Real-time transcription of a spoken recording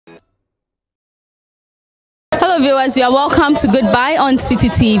Hello viewers, you are welcome to Goodbye on Citi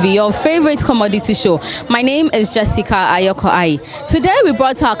TV, your favorite commodity show. My name is Jessica Ayoko Ai. Today we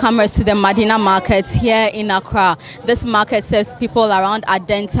brought our cameras to the Madina market here in Accra. This market serves people around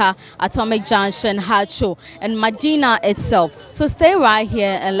Adenta, Atomic Junction, Hacho, and Madina itself. So stay right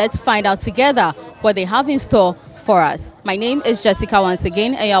here and let's find out together what they have in store for us. My name is Jessica once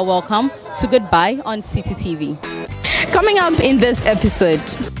again, and you are welcome to Goodbye on Citi TV. Coming up in this episode.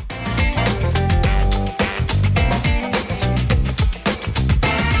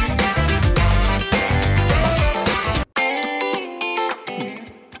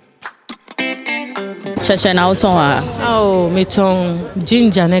 Oh, me tongue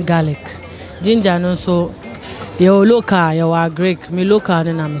ginger and garlic. Ginger no so your local, your Greek, me local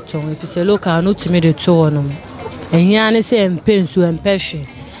and me tongue. If it's a local, no to me the two on them. And here say and pencil and peshe.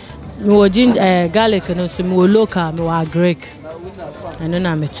 Me wo ginger garlic no so me local, me wa Greek. And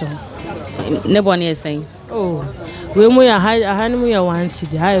then me tongue. Never near saying. Oh, we mo ya I mo ya 1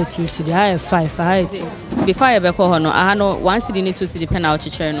 cedi, I 2 cedi, I 5, I. Before I be call no, I no 1 cedi need 2 cedi pen out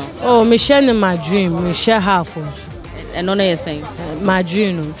chiche no. Oh, me share my dream, me share half also. And no you saying. My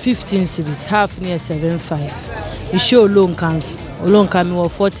dream 15 cedis, half near 75. You show loan counts. Loan can me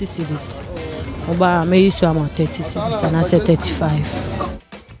 40 cedis. Oba me used to am 30 cedis and I said 35.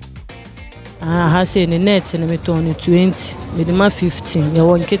 I say in the net and me turn 20, me the 15. You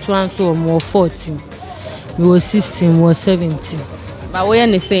want get one so more 14. We were 16, we were 17. But we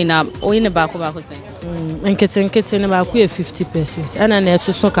are saying now, we in the back saying. And getting about 50 pesos. And I net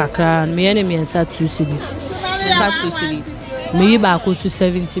to so kakra and me enemy and 2 cedis. 2 cedis. Me back to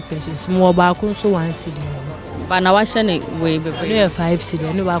 70 pesos. More back so 1 cedi. But now I shall we be 5 cedi,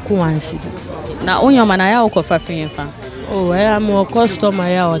 and back 1 cedi. Now on your man I for free fan. Oh, I am more customer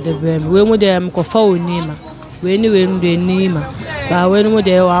or the brand. We would them coffee nima. We knew the nima. But when would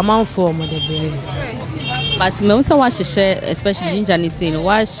they amount for the brand. But me also watch share, especially ginger ni say no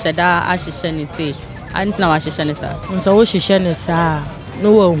watch shada ashishe ni say. Anti na watch share ni sir. So what she share ni sir.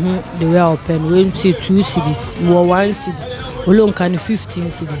 No one who the way open. We say 2 cedis, more 1 cedi. Alone can 15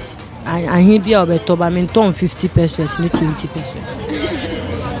 cedis. And he be about to buy me 50 pesos, ni 20 pesos.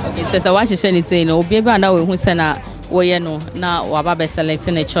 Okay, so watch share ni say no. Be able na we who say na we no na waba be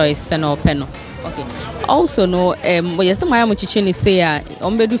selecting a choice na open no. Okay. Also no we yes my amuchiche ni say a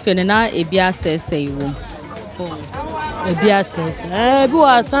ombedu fe na ebia say room. Ebia says,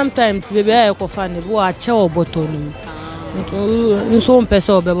 sometimes baby I go find the boy chair button. So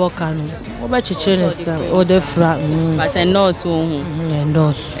person be cano. Oba chichene or the frat. But I know so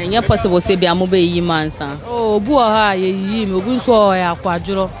endorse. And you possible say be amobe yi man sir. Oh, boy ye me obu so ya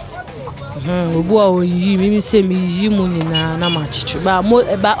kwaduro. Obu o yi me say me yi mu ni na ma chichu.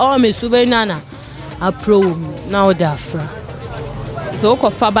 Ba all me so be nana. Apro now the afra. So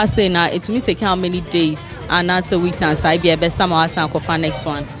Faba say now it will take how many days and answer weeks and I be a best summer and next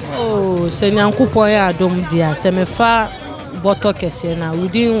one. Oh, say nyankupo ya dom dia say me fa bottle kese na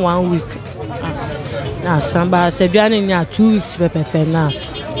within 1 week. Na samba say duane nya 2 weeks pepe nas.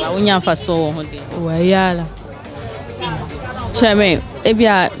 Ba unya fa so ho de. O yala. Cheme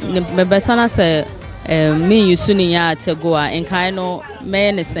ebia me better na say me yusu ni ya tego a enkan no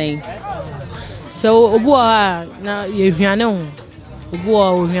me ne say. So obu ha na ye hwane ho. Obu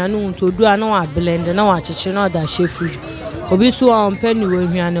ohwanu to do na wa blend na wa chichi na da chef obi so on penny we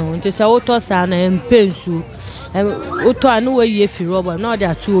hwanu nti se woto sa na empensu woto anu we ye fi rubber na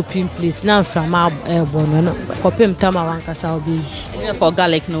da two open plate na from airborne no kopem tama wankasa obi for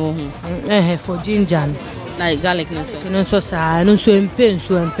garlic no for ginger na garlic no so sa no so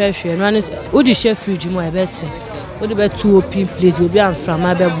empensu empehwe no ane odi chef fridge mo ebese odi be two open plate obi am from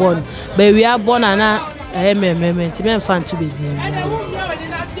airborne but we are born na me fan to baby.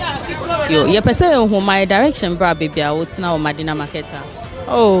 Yo, ye pese who my direction bra baby a wot na o Madina market.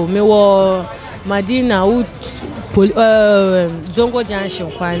 Oh, me wo Madina wo Zongo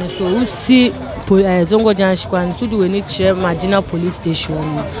Junction kwan so wo si Zongo Junction kwan so do ni che Madina police station.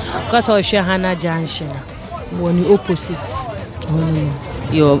 Cause o hwe Hana Junction. Mo ni opposite.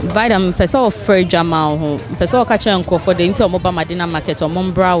 Yo, Vidam pese o free jama ho. Pese o ka che nko for the into omoba Madina market o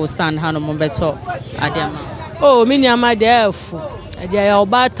mombra wo stand ha no mombeto adema. Oh, me nyama defu. E dia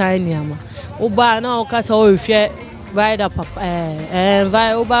oba tan nyama. Oba na o ka se o hwe Vida papa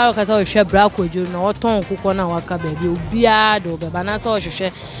vai oba o ka se o hwe bra kwadwo na o ton kokko na waka ba bi obia do be ba na se o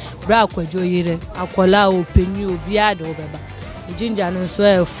hwe bra kwadwo yire akola o penyi obia do be ba. Ginger no so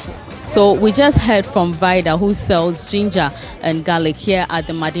efu. So we just heard from Vida who sells ginger and garlic here at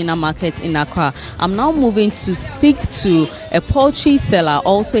the Madina market in Accra. I'm now moving to speak to a poultry seller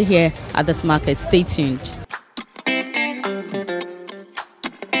also here at this market. Stay tuned.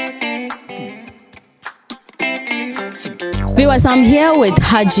 Viewers, I'm here with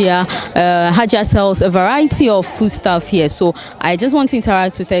Hajia. Hajia sells a variety of food stuff here, so I just want to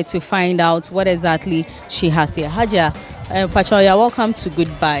interact with her to find out what exactly she has here. Hajia, Pachoya, welcome to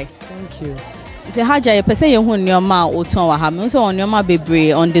Goodbye. Thank you. The Hajia, you say you want your ma oton wa ha. Me so on your ma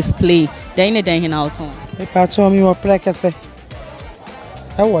bebre on display. Then you den hin out on. Me pacho mi wo prekese.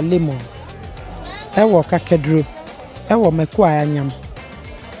 E wo lemon. E wo kakedro. E wo meko ayanyam.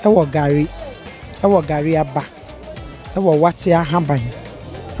 E wo gari. E wo gari aba. E wo wati ahaban.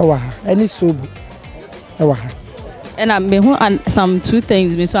 E wo ha. Any sobu. E wo ha. And I me some two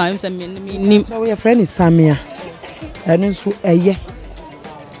things me so I'm say me so your friend is Samia. And so eye.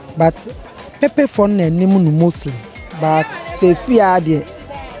 But pepper for na name no mostly. But say see ade.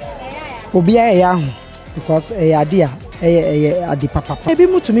 Obi ya because ade ade papa.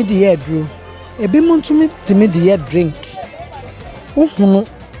 Ebi mu to me the year drew. Ebi mu to me the year drink. Uhunu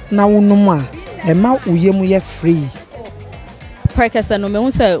na wonum a e ma uyemu ye free. Prekesa no me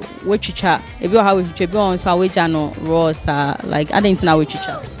hu say we chicha. Ebi o ha we chicha bi on so we ja no raw sa like I didn't know we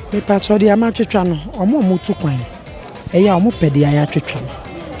chicha. Me pacho di ama chicha no omo tu kwan. Eya omo pede ya chicha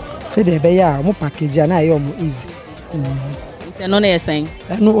no. Say de be ya omo package na ya omo easy. It's no na saying.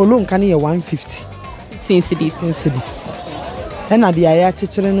 No olon kan ye 150. 15 cedis. 15 cedis. And at the aya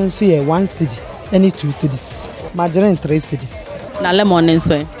chichire no so ye 1 cedi, any 2 cedis. Margarine 3 cedis. Na lemon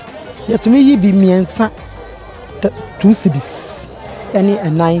nso. Yet me yi bi miensa 2 cedis. Any a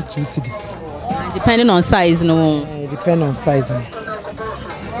 9 2 cedis. Depending on size no. Depend on size.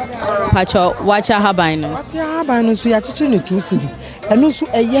 Pacho wacha haban no. Wacha haban no so ya chichire no 2 cedi. Eno so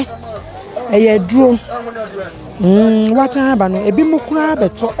eye duro. Wacha haban no ebi mu kura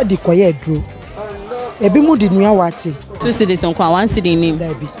beto e di koye duro. Ebi mu di nua wachi 2 cedis on 1 cedi nim.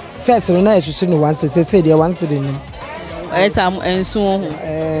 Dabi. First no na echuchi no 1 cedi say dey 1 cedi nim. Eta ensu ho.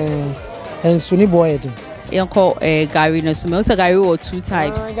 Ensu ni boy dey. Yonko gari no so me o gari or 2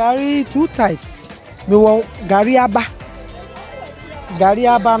 types. Gari 2 types. Me wo gari aba. Gari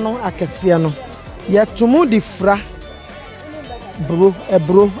aba no akese no. Ye tumu di fra.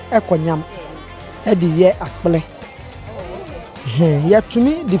 Bro ekonyam. E di ye akple. Ye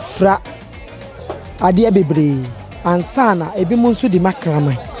tumi di fra. Ade bebre ansana ebi mu nso di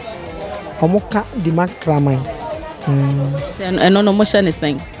makraman omoka di makraman no no motion is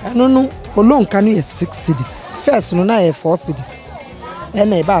thing no olon kan ye 6 cedis first no na ye 4 cedis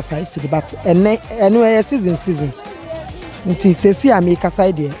ena e ba 5 cedis but eno ye season nti sesi ameka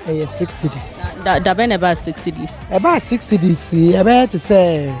side ye 6 cedis da be na ba 6 cedis e ba 6 cedis e ba to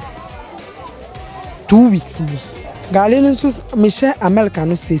say 2 weeks ni Galin sus Michelle America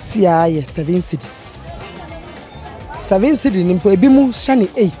no sesi a ye 7 cedis. 7 cedis nimpo ebi mu shani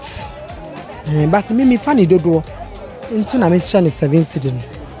 8. But me fani dodo. Into na me shani 7 cedis no.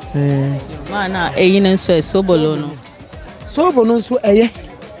 Mana eyin nso e sobolo no. Sobolo nso eye.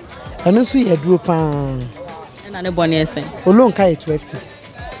 Eno nso ye duro pan. Na ne boni esen. Olon ka ye 12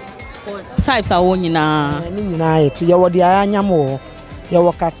 cedis. Types are one nyina. Ni nyina ye to ye wo de anyam wo. Ye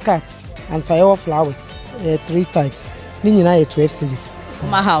wo cat. And say flowers 3 types. Ni nyina ye 12 cedis.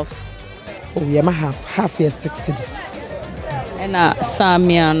 Ma half. Oh, yeah, ma half ye 6 cedis. Ena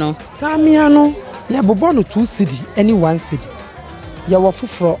Samiano. Samiano, ya bobo no 2 cedi, any 1 cedi. Ya wo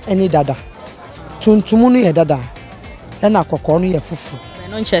fufuro any dada. Tuntumu no ye dada. Ena kokko no ye fufuro.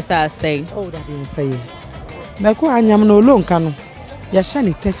 No nchesa say. Oh, that be say. Meko anyam no lonka no. Ya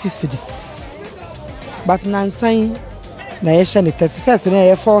shani 30 cedis. But nansan na ye shani 30 first na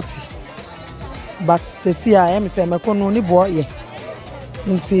ye 40. But sesi a em say meko no ni boy ye.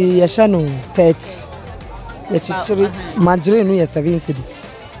 Inti ye shano 30. Ye chichiri margarine no ye 7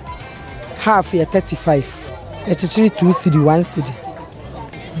 cedis. Half ye 35. Ye chichiri 2 cedi 1 cedi.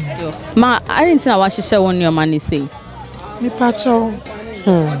 Ma I didn't know what she share on your money say. Mi pacho.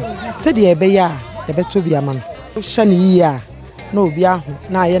 Said ye be ya, ye be to be a man. Shani ya no obi ahu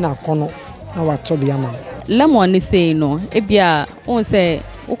na ye na kono na wato be a man. Lemon is say no. Ebia on say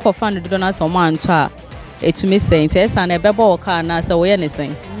ukofa no do na so man to a etumi say nti esa na ebebo oka na say wo ye ne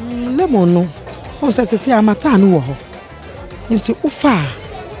sen. Lemon no. On say say amata no wo ho. Nti ufa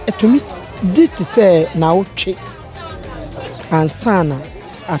etumi dit say na otwe. Ansana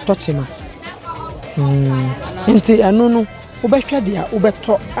atochima. Nti anu no ubehwa dia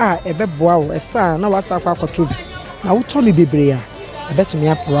ubeto a ebeboa wo esa na wasa kwa akotobi. Na wuto ni bebre a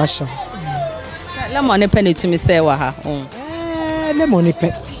ebetumi approach. Lemon pen etumi say wa ha. Lemon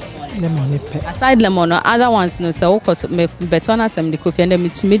pen. Lemon pen. Aside lemon, other ones no say ukoto me beto na sem de coffee and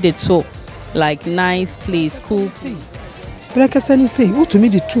etumi de to like nice place, cool. Brekasa ni say utumi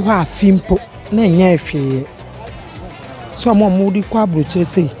de to ha fimpo na nya hwe. So mo di kwa broche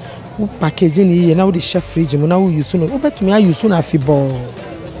say packaging here now the chef fridge mo na we use no obetumi use na fibo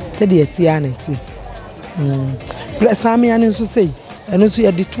say the etia na eti plus ami ane so say eno so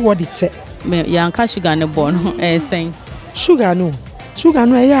ye de to the che me yanka sugar ne bon saying sugar no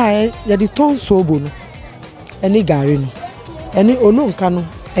ye de ton so bo no eni gari no eni olonka no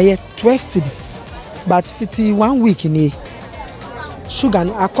ye 12 cedis but 51 week ni sugar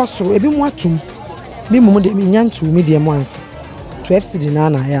no akosoro ebi mu atum bi mu de mi nyantu mi de mo ansa 12 cedis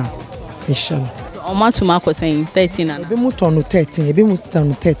na ya mission o matum akọ saying 13 na ebi mu ton no 13 ebi mu ton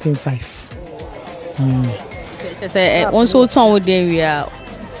no 13.5 say onso ton wo dey we a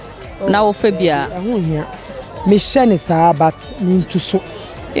na wo fa bia ehun hia mission is but me ntu so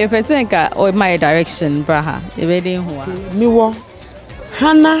e person ka o my direction braha e be dey ho a mi wo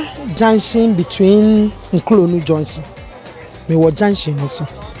Hana junction between Nklonu Junction. Me wo junction so.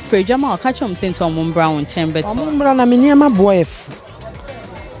 Frejama o ka chom say nto omum brown chamber to. Omum brown na me niam boy f.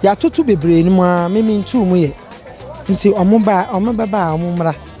 Ya tutu bebre ni mu a me ntu mu ye. Nti omum ba omum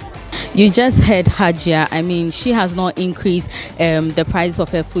bra. You just heard Hajia. I mean, she has not increased the price of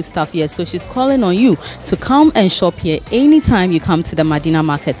her food stuff yet. So she's calling on you to come and shop here anytime you come to the Madina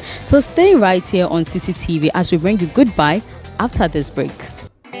market. So stay right here on Citi TV as we bring you goodbye after this break.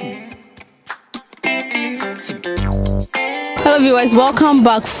 Hello viewers, welcome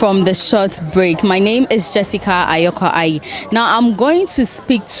back from the short break. My name is Jessica Ayoko-Ayi. Now I'm going to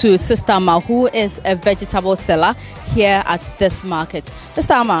speak to Sister Ama, who is a vegetable seller here at this market.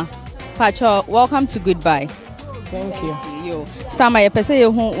 Sister Ama, Pacho, welcome to Goodbye. Thank you. Sister Ama, you pese you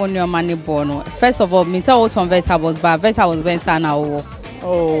on your money bono. First of all, me tell on vegetables, but vegetables ben sana wo.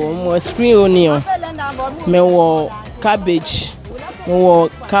 Oh, mo spring onion. Me wo cabbage. Me wo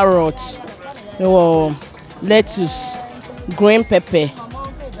carrot. Me wo lettuce. Green pepper,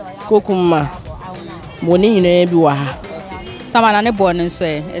 cucumber, money in a biwa. Someone on a born and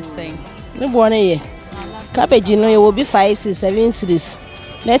say it's saying. No born a year. Cabbage, you know, it will be 5, 6, 7 cities.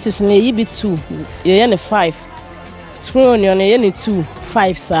 Lettuce, you be 2, you 5. Spring onion, you 2,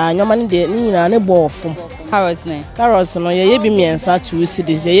 5, sir. Your money, you know, a ball from carrots. Carrots, no, you be me and 2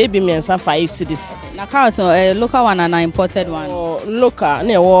 cities, you be me and 5 cities. Now, carrots, a local one and an imported one. Oh, local,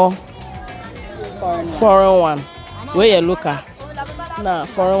 near war foreign one. Where you look at now,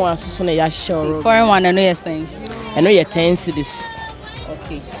 foreign one, so you sure. Foreign one, I know you're saying. I know you're 10 cities.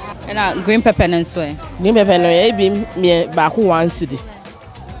 Okay. And green pepper and soy. Green pepper, no, me back 1 city.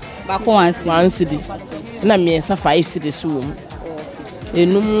 Back 1 city. 1 city. And I mean, 5 cities soon.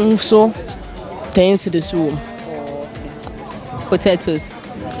 And so 10 cities soon. Potatoes.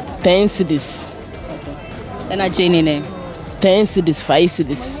 10 cities. And a Jane 10 cities, 5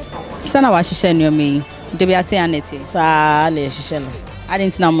 cities. Sana wa shisha ni me. Debi ase aneti. Sa na shisha no. I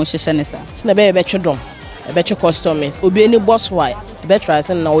didn't know mo shisha ne sa. Sina be chudom. Be customers. Obi any boss why. Be try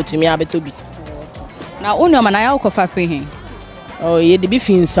say na otimi abetobi. Na onyo ma na ya ukofa free hin. Oh, ye de bi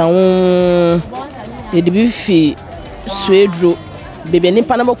fi nsan. Ye de bi fi suedro. Bebe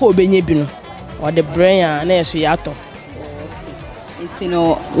nipa na bako obenye bi no. O de brain na yeso yato. It's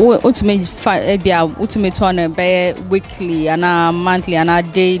no ultimate bia ultimate on be weekly and monthly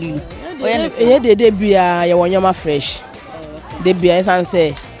and daily. Ye de bia ye wonyama fresh. De bia esan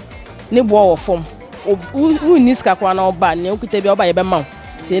say ne bo wo fom. U ni ska kwa na oba ne okuta bia oba ye be ma.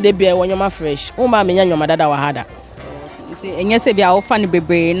 Ti de bia wonyama fresh. O ma menya nyoma dada wa hada. Ti enye se bia wo fa ne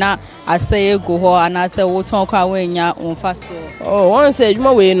bebre na asay go ho ana say wo ton kwa wenya onfa so. Oh, one say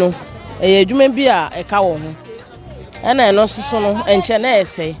adwuma we no. Adwuma bia e ka wo ho. Ena eno soso no enche na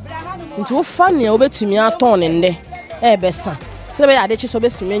ese. Nti wo fa ne obetumi aton ne nde. E be sa. Se be ade chi so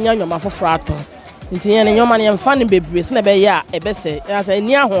betumi nya nyoma foforo aton. Nti ye ne nyoma ne mfa ne bebre se na be ya e be se. Ya say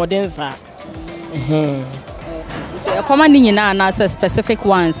ni ahoden sa. So e command nyina na say specific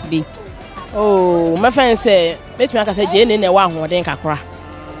ones be. Oh, my friend say betumi aka say je ne na wa ahoden kakra.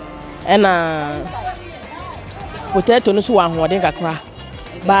 Ena potato no so wa ahoden kakra.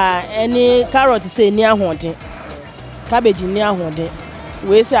 Ba any carrot say ni ahoden. Cabbage ni ahoden.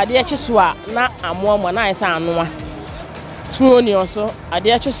 We say ade eche so a na amoamo na ayesa anoa. Spring onion so ade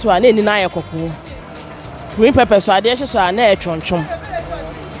eche so a na eni na ayekoko. Green pepper so ade eche so a na etwonchom.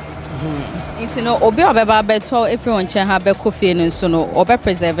 It's no obi obeba beto everyone chen ha be coffee no so no obe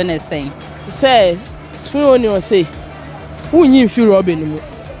preserve na say. Say spring onion say unyi mfi rubber ni mu.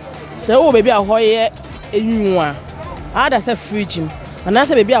 Say o baby ahoye enwu a. Ada say fridge mu. Ana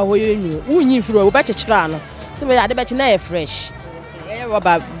say baby ahoye enwu. Unyi mfi rubber be chechira no. Say be ade be che na fresh. Yeah,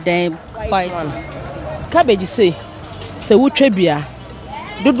 rubber then quite. Cabbage say wo twabia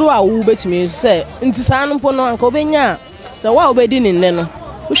dodo a wo betumi say ntisa no mpo no anka obenya say wa obedi ne nne no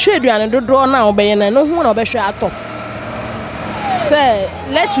wo hwe aduane dodo na obeye na no ho na obehwe ato Say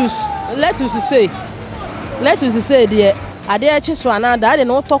lettuce say dear ade echi so ana da de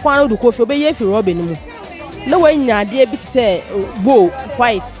no tokwa no do kofi obeye fi robe ni mu na wanya ade bi say bow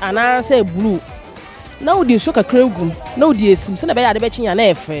white ana say blue na odi so kakra gum na odi esim se na be ade be chinya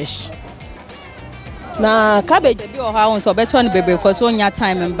na fresh na cabbage bi o ha won so beto ni bebe because onya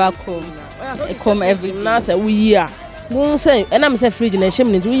time and back home e come every na say we a won say na me say fridge na hye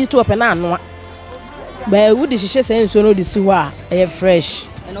me nti we to open na anoa ba we di hye say nso no di si ho a e fresh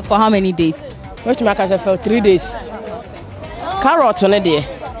and for how many days what you make us for 3 days carrot on there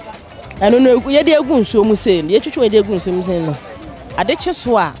and no ye dey egu nso mu say ye twetwe dey egu nso mu say no ade kye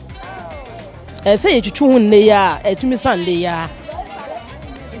so a say ye twetwe hu nne ya etumi san le ya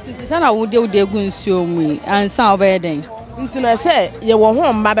nti sana wo dey egu nso mu ansa obeden nti na say ye wo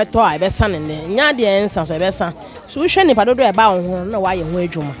ho mba beto a be san ne nya de ensa so be san so wo hwe nipa dodo e ba wo ho na wa ye ho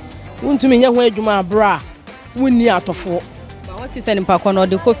adwuma wontumi nya ho adwuma bra wonni atofo. What is any pack on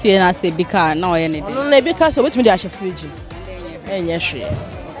the coffee and I say because now any day? No, because what me dey fridge. Enye hwe.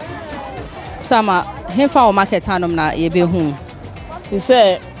 Sama, hefa o market hanom na ye be hu. He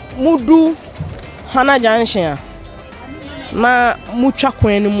say mudu Hana Junction. Na mutwa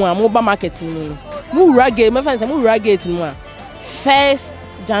kwan mu a mo ba market mu. Mu ragate, me fancy mu ragate mu a. First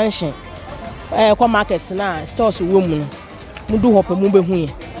Junction. Kwa market na stores wo mu. Mudu hope mu be hu ye.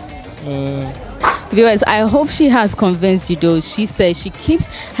 Viewers, I hope she has convinced you though. She says she keeps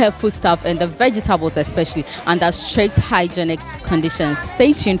her foodstuff and the vegetables especially under strict hygienic conditions.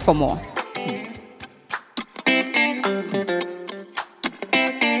 Stay tuned for more.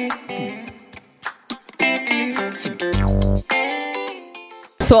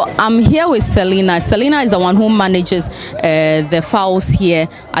 So I'm here with Selena. Selena is the one who manages the fowls here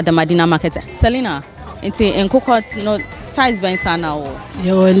at the Madina market. Selena, in Kokot, no ties ben sana o.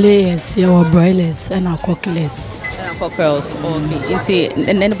 Your layers, your broilers, and our cockless. And our cockerels. Okay.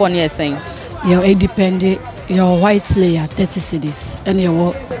 And anybody is saying? Your independent, your white layer 30 cedis, and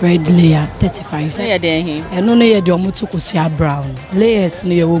your red layer 35. So you're there here. And only your mutu kusia brown. Layers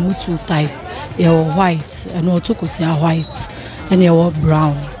near your mutu type. Your white, and no tukusia white, and your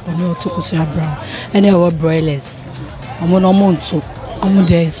brown, or no tukusia brown, and your broilers. Amonomonto.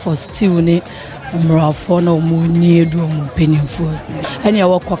 There is for stew ne umrafo na umunye do umpenyin food. And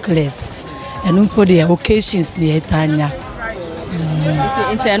your cockless. And umpo the occasions near Tanya.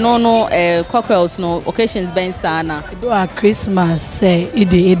 It's no cockerels no occasions ben sana. Do a Christmas say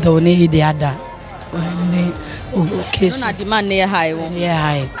ide one ide ada. Occasions. Na demand near high. Yeah,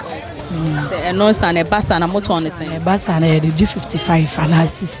 high. No sana basa na moto on the same. Basa na the G55 and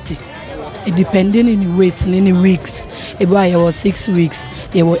 60. It depending on the weight in any weeks. It was 6 weeks,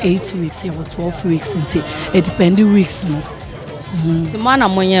 it was 8 weeks, it was 12 weeks until it depending weeks. The man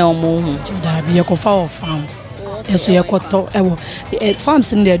among your moon. Be a coffee farm. Yes, we are caught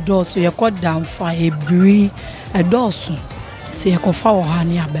farms in their doors, so you cut down for a brie a dozen. So you could follow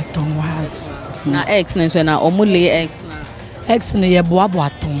honey a beton was. Now, eggs, and or mully eggs. Eggs in a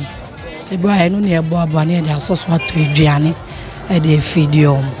boabaton. The boy no near Boabani, their sauce what to Gianni, and they feed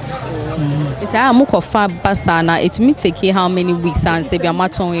you. It's a muck of fab bastana. It may take how many weeks and say be a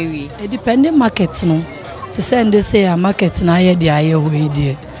maton way. A dependent market, no. To send they say a market na ye dia way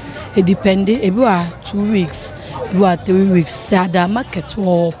dear. It depended about 2 weeks, about 3 weeks. Say the market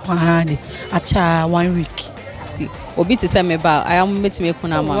war pandi acha 1 week. Obi to say me about I am met me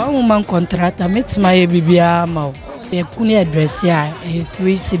kuna ma. One woman contract I met my bibia ma. E kuni address here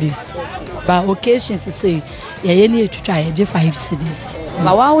 3 cities. But occasions to say ye any to try 5 cities.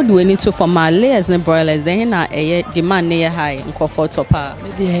 But why would we need to for my layers and broilers? Then na demand near high and comfort top.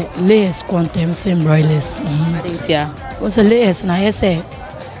 The layers quantum same broilers. I didn't hear. Was a layers na yes say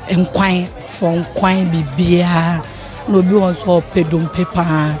enquire from quine bibia no be on so pedum paper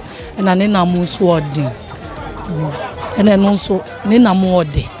and an enamus wording. And then also nina more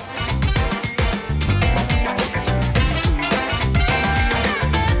day.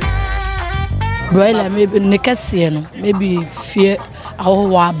 Broiler maybe nekasieno maybe fear our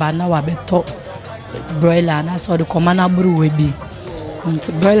waba na wabeto broiler na so the commander brew we be.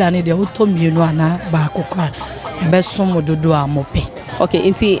 Broiler need the auto menu ana ba kokra e be somo dodo amope. Okay,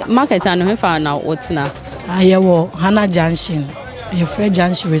 inti market anu hefa na otina. Ayewo Hana Junction. Your friend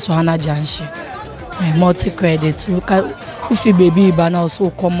Junction so Hana Junction. Multi credit. Look at Ufi baby but also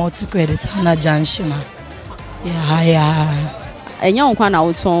come multi credit Hana Junction. Yeah. Enya onkwa na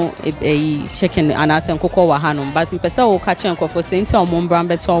woton chicken and asem kokko wa hanom but mpesa wo ka chen nkofo se nti omo mbra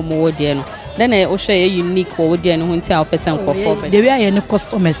beto omo wo de no then o hwe unique wo de no nti a pesa nkofo the way any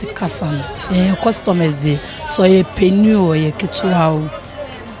customers kasan customers dey so ye penu or ye kitua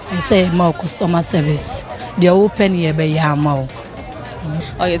I say more customer service they open ye be ya ma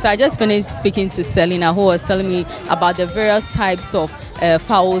Okay, so I just finished speaking to Selena, who was telling me about the various types of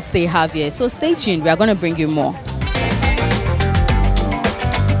fowls they have here. So stay tuned, we are going to bring you more.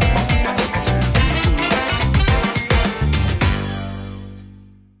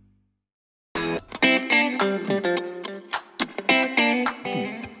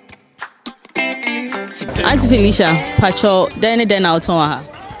 Auntie Felicia, Pacho, then out on her.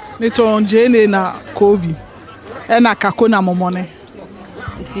 Nito Jane na Kobe. And a kakona momone.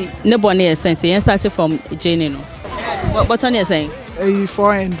 Nobody is saying, you started from Jane. What on you saying?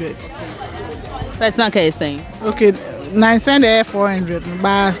 400. First, not saying. Okay, 9 cents there 400.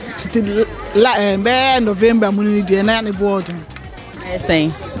 But November, money the nanny boarding. I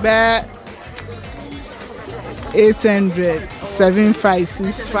saying. 800,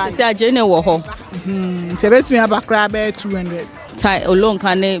 7,565. See, I Jane Woho. Tebet me about crab 200. Tie alone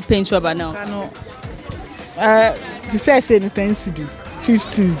can paint you about now. She says anything,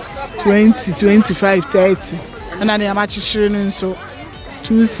 15, 20, 25, 30. And I am actually so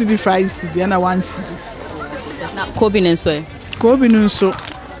 2 cedi, 5 cedi, and 1 cedi. Now, Kobe and so. Kobe no so.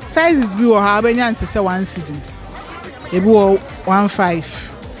 Sizes be or how many and say 1 cedi. Ebi 1.5.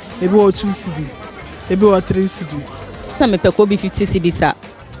 Ebi 2 cedi. Ebi 3 cedi. Na me pe Kobe 50 cedi sa.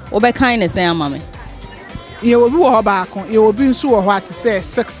 Obe kindness say amame. Ye will be wo back on. Ye will be so what to say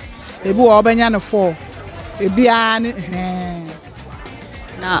 6. Ebi wo benya no 4. Ebi an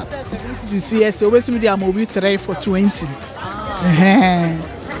na this year so wait me dey amobi 3 for 20.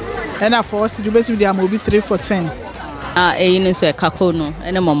 And a 4 cedi wait me dey amobi 3 for 10. You so kako no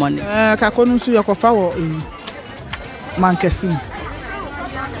ene momone. Kako no so yakofa wo mankesin.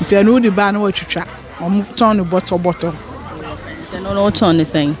 Nti anu di ba na wo twitwa. Omo turn no bottle. No turn the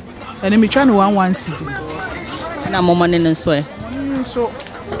saying. And me try no 1 cedi. Na momone no so so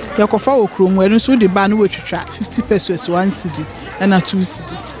yakofa wo krom enu so di ba na wo twitwa 50 pesos 1 cedi and a 2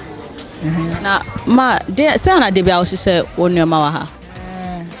 cedi. Na ma de say na de bia wo hye wonu ma wa ha.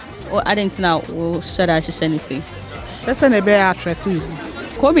 I didn't know should I say anything. That's an attractive.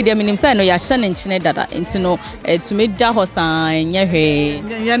 Kobe de minim say no ya hye nchine dada enti no to me da hosan nye hwe.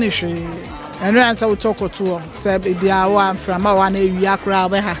 Nya ne hwe. And answer we talk to say bia wa from ma wa na wi akra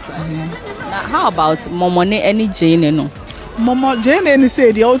be hat. How about momone any Jane no? Momo Jane any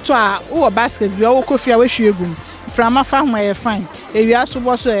say the auto a wo basket bia wo kofi a we hwe egum. From afa ho e fine. Ewi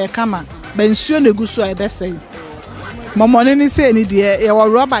aso so e kama. Ba nsuo na gu so e be say. Momone ni say ni de e wo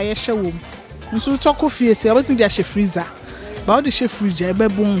rubber ye hye wo. Nso toko fie say wetin dey hye freezer. Ba o dey hye fridge e be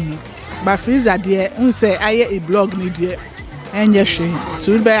bon. Ba freezer de unse aye e blog ni de enye hwe.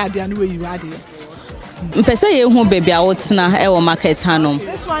 So be ade anu we yi ade. Mpese ye hu baby a wotena e wo market hanom.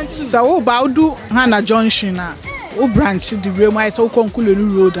 So wo ba odu Hana Junction na wo branch di we mai so konkulu no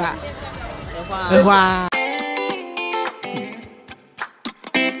road a. Ehwa.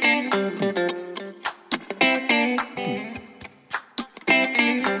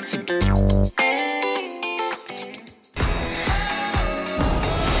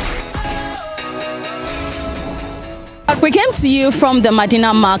 We came to you from the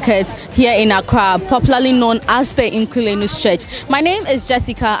Madina market here in Accra, popularly known as the Inkulenus Church. My name is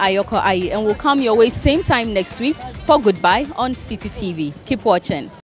Jessica Ayoko Ayi, and we'll come your way same time next week for Goodbye on Citi TV. Keep watching.